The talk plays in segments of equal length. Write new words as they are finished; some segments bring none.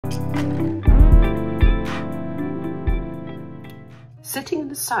Sitting in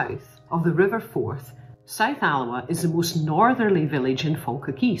the south of the River Forth, South Alloa is the most northerly village in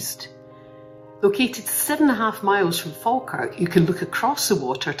Falkirk East. Located 7.5 miles from Falkirk, you can look across the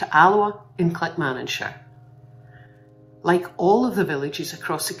water to Alloa in Clackmannanshire. Like all of the villages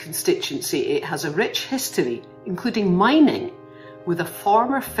across the constituency, it has a rich history, including mining, with a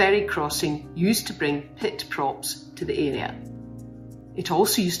former ferry crossing used to bring pit props to the area. It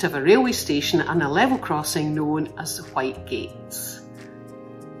also used to have a railway station and a level crossing known as the White Gates.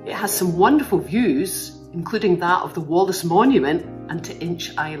 It has some wonderful views, including that of the Wallace Monument and to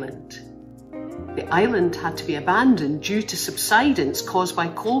Inch Island. The island had to be abandoned due to subsidence caused by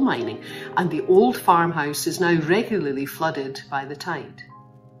coal mining, and the old farmhouse is now regularly flooded by the tide.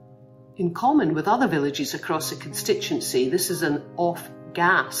 In common with other villages across the constituency, this is an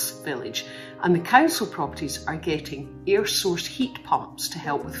off-gas village, and the council properties are getting air-source heat pumps to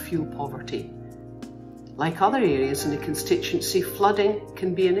help with fuel poverty. Like other areas in the constituency, flooding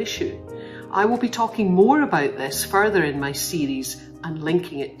can be an issue. I will be talking more about this further in my series and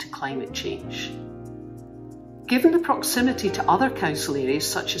linking it to climate change. Given the proximity to other council areas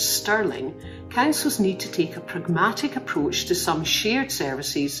such as Stirling, councils need to take a pragmatic approach to some shared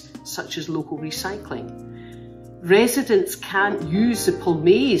services such as local recycling. Residents can't use the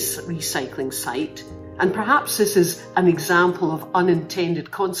Pulmaze recycling site, and perhaps this is an example of unintended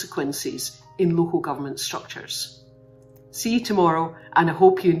consequences in local government structures. See you tomorrow, and I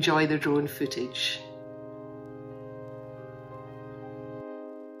hope you enjoy the drone footage.